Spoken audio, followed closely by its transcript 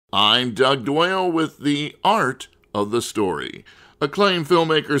I'm Doug Doyle with the art of the story. Acclaimed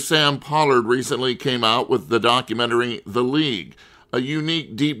filmmaker Sam Pollard recently came out with the documentary The League, a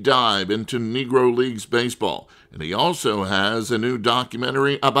unique deep dive into Negro Leagues baseball. And he also has a new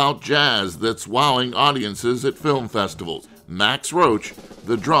documentary about jazz that's wowing audiences at film festivals. Max Roach,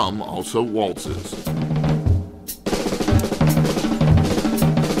 The Drum Also Waltzes.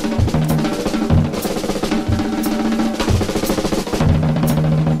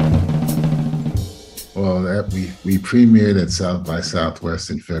 Well, we premiered at South by Southwest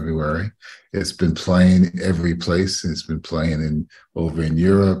in February. It's been playing every place. It's been playing over in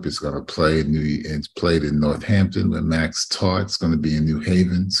Europe. It's going to play it's played in Northampton where Max taught. It's going to be in New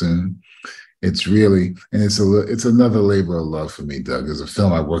Haven soon. It's really, and it's another labor of love for me, Doug. It's a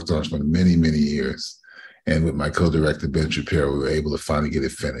film I worked on for many, many years. And with my co-director, Ben Shapiro, we were able to finally get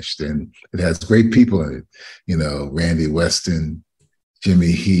it finished. And it has great people in it. You know, Randy Weston,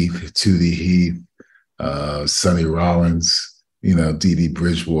 Jimmy Heath, Tootie Heath, Sonny Rollins, Dee Dee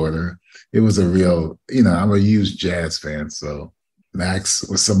Bridgewater. It was a real, I'm a huge jazz fan. So Max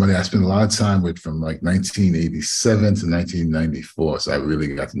was somebody I spent a lot of time with from like 1987 to 1994. So I really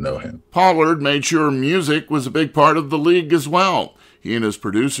got to know him. Pollard made sure music was a big part of the league as well. He and his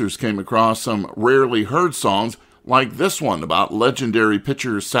producers came across some rarely heard songs like this one about legendary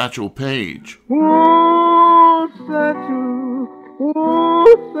pitcher Satchel Paige. Oh,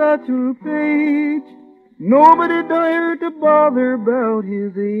 Satchel Paige. Nobody dared to bother about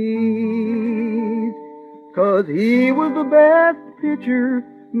his age, 'cause he was the best pitcher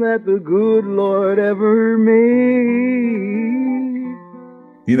that the good Lord ever made.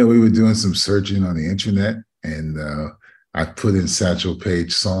 We were doing some searching on the internet, and I put in Satchel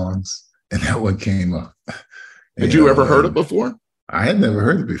Paige songs, and that one came up. Had you ever heard it before? I had never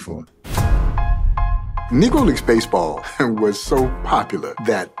heard it before. Negro Leagues baseball was so popular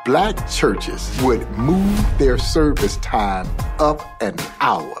that black churches would move their service time up an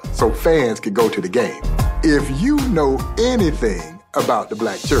hour so fans could go to the game. If you know anything about the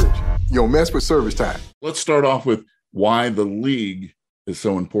black church, you don't mess with service time. Let's start off with why the league is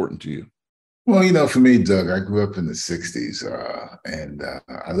so important to you. Well, for me, Doug, I grew up in the 60s, and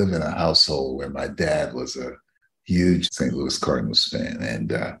I lived in a household where my dad was a huge St. Louis Cardinals fan,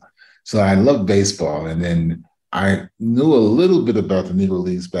 and so I loved baseball. And then I knew a little bit about the Negro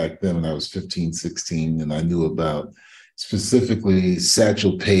Leagues back then when I was 15, 16, and I knew about specifically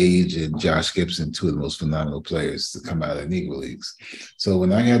Satchel Paige and Josh Gibson, two of the most phenomenal players to come out of the Negro Leagues. So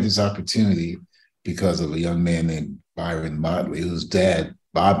when I had this opportunity, because of a young man named Byron Motley, whose dad,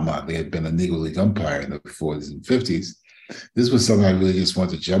 Bob Motley, had been a Negro League umpire in the 40s and 50s, this was something I really just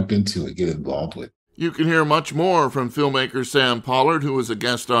wanted to jump into and get involved with. You can hear much more from filmmaker Sam Pollard, who was a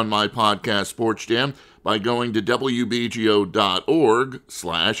guest on my podcast, Sports Jam, by going to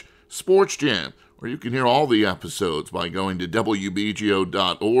wbgo.org/sportsjam. Or you can hear all the episodes by going to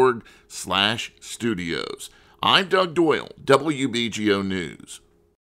wbgo.org/studios. I'm Doug Doyle, WBGO News.